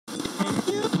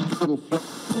Good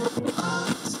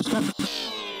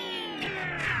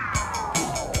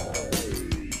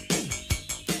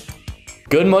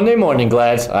Monday morning,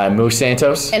 Glads. I'm Moose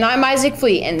Santos. And I'm Isaac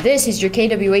Fleet, and this is your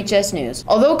KWHS News.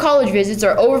 Although college visits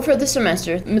are over for the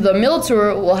semester, the middle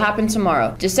tour will happen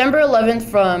tomorrow, December 11th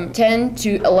from 10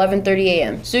 to 11:30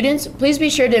 a.m. Students, please be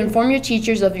sure to inform your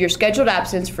teachers of your scheduled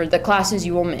absence for the classes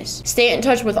you will miss. Stay in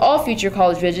touch with all future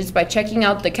college visits by checking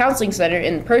out the Counseling Center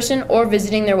in person or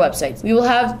visiting their websites. We will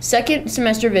have second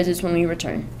semester visits when we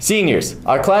return. Seniors,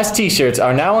 our class t-shirts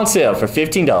are now on sale for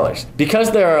 $15.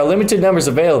 Because there are limited numbers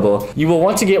available, you will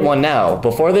want to get one now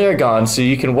before they are gone so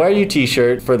you can wear your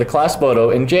t-shirt for the class photo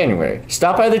in January.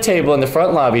 Stop by the table in the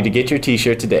front lobby to get your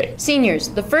t-shirt today. Seniors,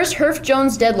 the first Herff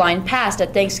Jones deadline passed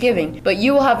at Thanksgiving, but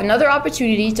you will have another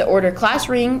opportunity to order class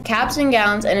ring, caps and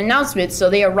gowns, and announcements so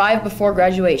they arrive before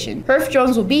graduation. Herff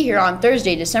Jones will be here on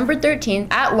Thursday, December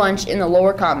 13th at lunch in the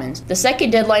lower commons. The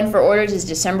second deadline for orders is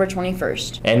December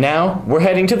 21st. And now, we're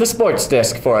heading to the sports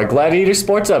desk for our Gladiator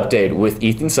Sports Update with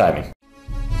Ethan Simon.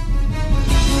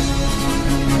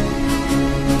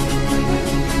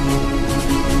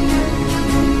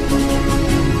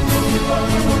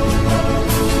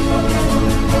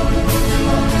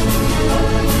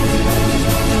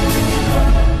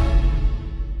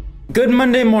 Good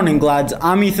Monday morning, Glads.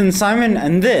 I'm Ethan Simon,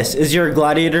 and this is your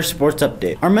Gladiator Sports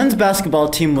Update. Our men's basketball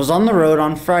team was on the road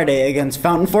on Friday against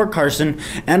Fountain Fort Carson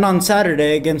and on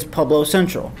Saturday against Pueblo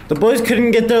Central. The boys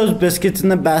couldn't get those biscuits in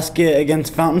the basket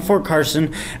against Fountain Fort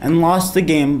Carson and lost the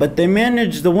game, but they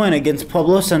managed the win against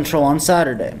Pueblo Central on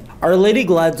Saturday. Our Lady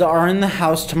Glads are in the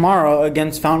house tomorrow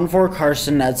against Fountain Fort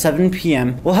Carson at 7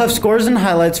 p.m. We'll have scores and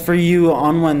highlights for you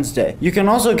on Wednesday. You can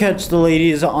also catch the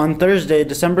ladies on Thursday,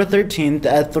 December 13th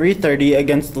at 3:30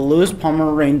 against the Lewis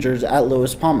Palmer Rangers at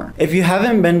Lewis Palmer. If you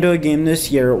haven't been to a game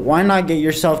this year, why not get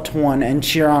yourself to one and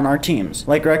cheer on our teams,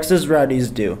 like Rex's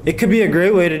Rowdies do? It could be a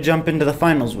great way to jump into the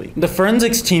finals week. The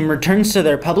forensics team returns to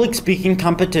their public speaking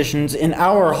competitions in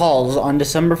our halls on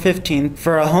December 15th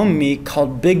for a home meet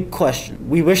called Big Question.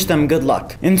 We wish them good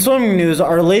luck. In swimming news,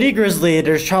 our Lady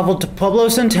Grizzliators traveled to Pueblo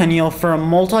Centennial for a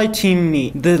multi-team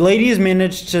meet. The ladies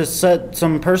managed to set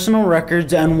some personal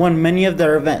records and won many of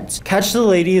their events. Catch the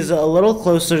ladies a little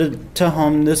closer to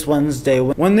home this Wednesday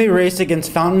when they race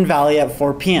against Fountain Valley at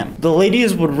 4 p.m. The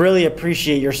ladies would really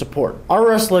appreciate your support. Our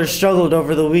wrestlers struggled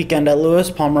over the weekend at Lewis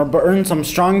Palmer but earned some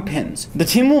strong pins. The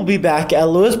team will be back at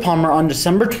Lewis Palmer on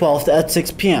December 12th at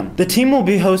 6 p.m. The team will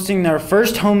be hosting their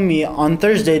first home meet on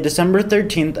Thursday, December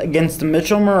 13th against the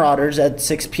Mitchell Marauders at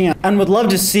 6 p.m. and would love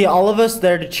to see all of us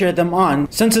there to cheer them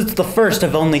on since it's the first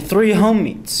of only 3 home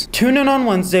meets. Tune in on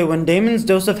Wednesday when Damon's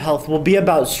Dose of Health will be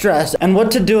about stress and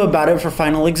what to do about it for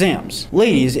final exams.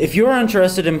 Ladies, if you are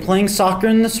interested in playing soccer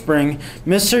in the spring,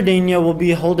 Miss Sardania will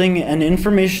be holding an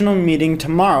informational meeting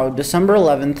tomorrow, December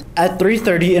 11th at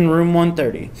 3:30 in room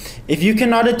 130. If you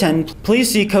cannot attend, please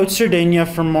see Coach Sardania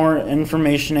for more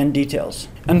information and details.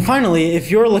 And finally, if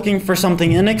you're looking for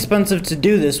something inexpensive to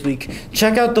do this week,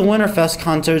 check out the Winterfest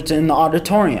concerts in the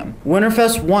auditorium.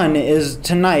 Winterfest 1 is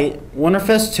tonight,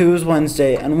 Winterfest 2 is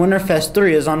Wednesday, and Winterfest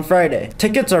 3 is on Friday.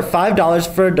 Tickets are $5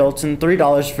 for adults and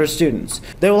 $3 for students.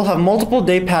 They will have multiple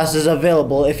day passes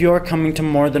available if you are coming to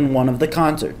more than one of the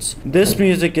concerts. This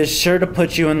music is sure to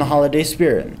put you in the holiday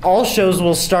spirit. All shows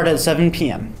will start at 7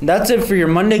 p.m. That's it for your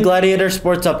Monday Gladiator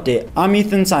Sports Update. I'm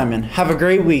Ethan Simon. Have a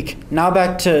great week. Now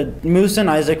back to Moose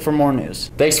and Isaac for more news.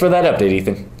 Thanks for that update,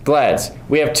 Ethan. Glads,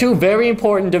 we have 2 very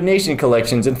important donation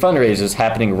collections and fundraisers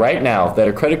happening right now that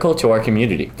are critical to our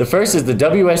community. The first is the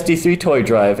WSD3 Toy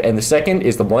Drive, and the second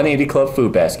is the 180 Club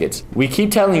Food Baskets. We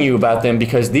keep telling you about them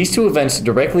because these 2 events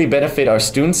directly benefit our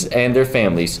students and their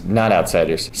families, not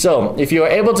outsiders. So, if you are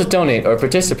able to donate or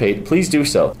participate, please do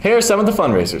so. Here are some of the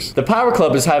fundraisers. The Power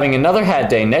Club is having another hat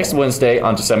day next Wednesday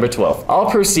on December 12th. All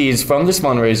proceeds from this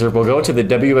fundraiser will go to the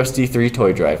WSD3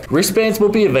 Toy Drive. Wristbands will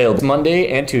be available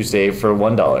Monday and Tuesday for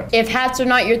 $1. If hats are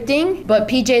not your thing, but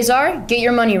PJs are, get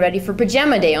your money ready for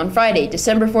Pajama Day on Friday,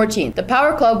 December 14th. The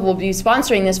Power Club will be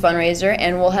sponsoring this fundraiser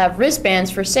and will have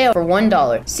wristbands for sale for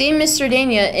 $1. See Miss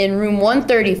Sardania in room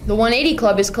 130. The 180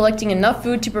 Club is collecting enough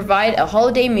food to provide a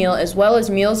holiday meal as well as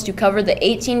meals to cover the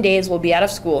 18 days we'll be out of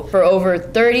school for over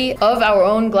 30 of our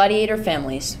own Gladiator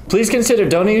families. Please consider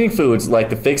donating foods like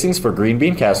the fixings for green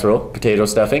bean casserole, potato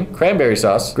stuffing, cranberry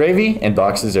sauce, gravy, and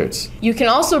box desserts. You can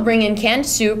also bring in canned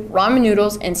soup, ramen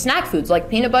noodles, and snack foods like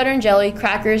peanut butter and jelly,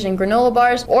 crackers and granola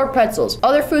bars, or pretzels.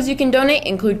 Other foods you can donate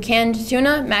include canned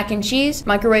tuna, mac and cheese,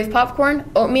 microwave popcorn,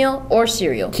 oatmeal, or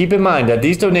cereal. Keep in mind that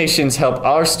these donations help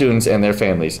our students and their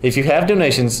families. If you have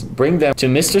donations, bring them to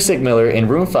Mr. Sigmiller in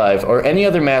room 5 or any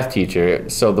other math teacher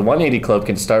so the 180 Club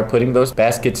can start putting those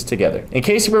baskets together. In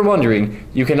case you were wondering,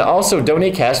 you can also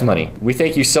donate cash money. We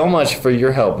thank you so much for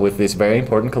your help with this very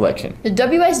important collection. The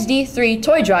WSD3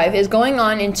 Toy Drive is going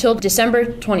on until December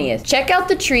 20th. Check out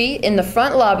the tree in the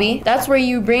front lobby. That's where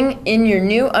you bring in your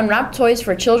new unwrapped toys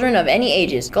for children of any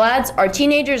ages. Glads, our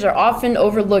teenagers are often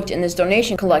overlooked in this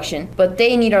donation collection, but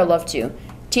they need our love too.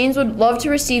 Teens would love to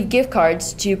receive gift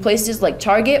cards to places like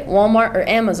Target, Walmart, or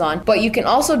Amazon, but you can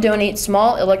also donate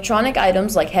small electronic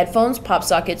items like headphones, pop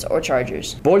sockets, or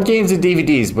chargers. Board games and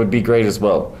DVDs would be great as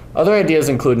well. Other ideas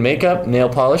include makeup, nail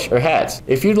polish, or hats.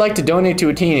 If you'd like to donate to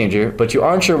a teenager, but you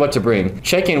aren't sure what to bring,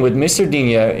 check in with Mr.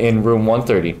 Dina in room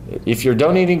 130. If you're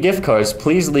donating gift cards,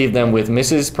 please leave them with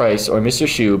Mrs. Price or Mr.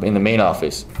 Schub in the main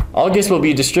office. All gifts will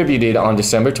be distributed on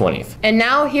December 20th. And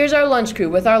now, here's our lunch crew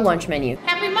with our lunch menu.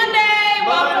 Happy Monday!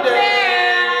 Welcome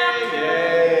back!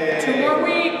 Yay! 2 more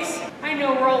weeks. I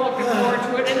know we're all looking forward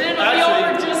to it, and then it'll be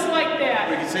over just like that.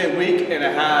 We can say a week and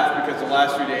a half because the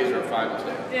last 3 days are finals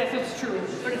day. Yes, it's true,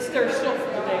 but there's still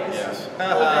full days. Yes. Full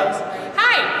days.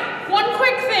 Hi, one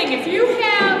quick thing. If you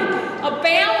have a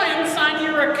balance on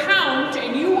your account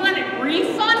and you want it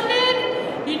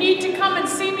refunded, you need to come and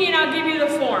see me and I'll give you the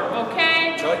form,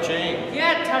 okay? Cha-ching.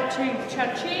 Yeah, cha-ching,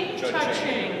 cha-ching,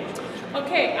 cha-ching.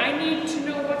 Okay, I need to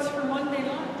know what's for Monday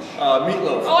lunch.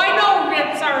 Meatloaf. Oh, I know.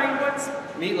 Yeah, sorry. What's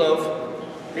Meatloaf.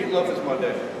 Meatloaf is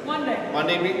Monday. Monday?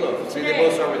 Monday meatloaf. See, Today. they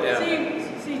both start with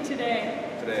M. See today.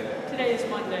 Today. Today is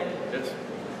Monday. Yes.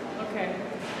 Okay.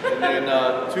 And then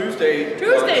Tuesday.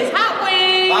 Tuesday's hot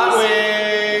wings. Hot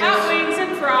wings. Hot wings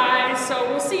and fries. So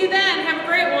we'll see you then. Have a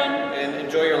great one. And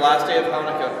enjoy your last day of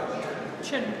Hanukkah.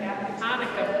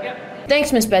 Hanukkah. Yep.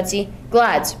 Thanks, Miss Betsy.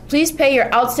 Glads, please pay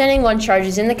your outstanding lunch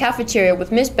charges in the cafeteria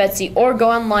with Miss Betsy or go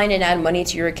online and add money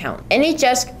to your account.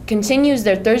 NHS continues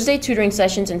their Thursday tutoring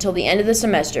sessions until the end of the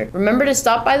semester. Remember to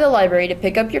stop by the library to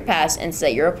pick up your pass and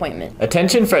set your appointment.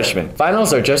 Attention freshmen,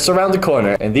 finals are just around the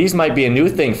corner and these might be a new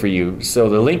thing for you, so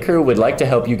the Link crew would like to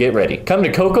help you get ready. Come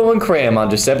to Cocoa and Cram on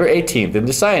December 18th in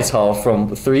the Science Hall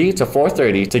from 3 to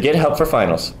 4:30 to get help for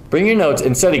finals. Bring your notes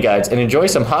and study guides and enjoy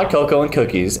some hot cocoa and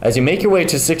cookies as you make your way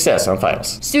to success on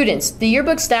finals. Students, the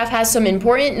yearbook staff has some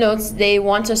important notes they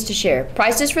want us to share.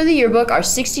 Prices for the yearbook are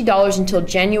 $60 until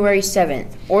January 7th.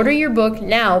 Order your book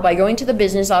now by going to the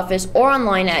business office or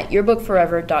online at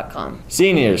yearbookforever.com.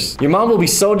 Seniors, your mom will be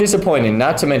so disappointed,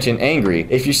 not to mention angry,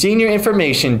 if your senior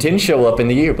information didn't show up in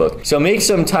the yearbook. So make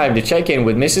some time to check in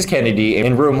with Mrs. Kennedy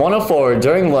in room 104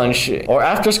 during lunch or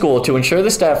after school to ensure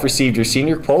the staff received your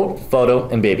senior quote, photo,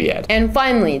 and baby ad. And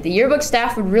finally, the yearbook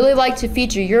staff would really like to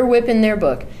feature your whip in their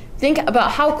book. Think about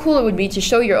how cool it would be to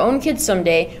show your own kids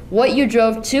someday what you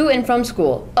drove to and from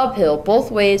school, uphill,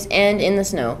 both ways, and in the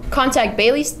snow. Contact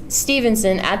Bailey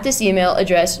Stevenson at this email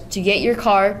address to get your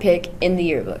car pic in the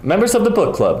yearbook. Members of the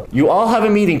book club, you all have a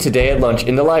meeting today at lunch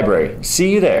in the library.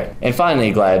 See you there. And finally,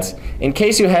 Glads, in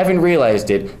case you haven't realized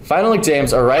it, final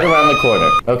exams are right around the corner.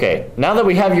 Okay, now that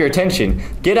we have your attention,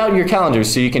 get out your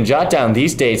calendars so you can jot down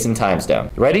these dates and times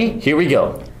down. Ready? Here we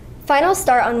go. Finals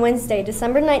start on Wednesday,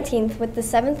 December 19th with the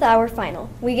 7th hour final.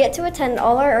 We get to attend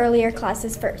all our earlier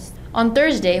classes first. On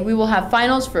Thursday, we will have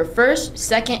finals for 1st,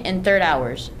 2nd, and 3rd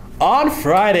hours. On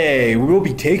Friday, we will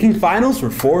be taking finals for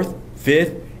 4th,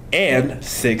 5th, and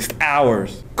 6th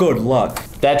hours. Good luck.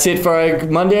 That's it for our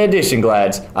Monday edition,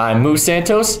 Glads. I'm Moose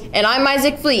Santos. And I'm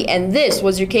Isaac Fleet, and this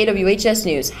was your KWHS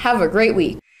News. Have a great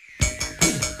week.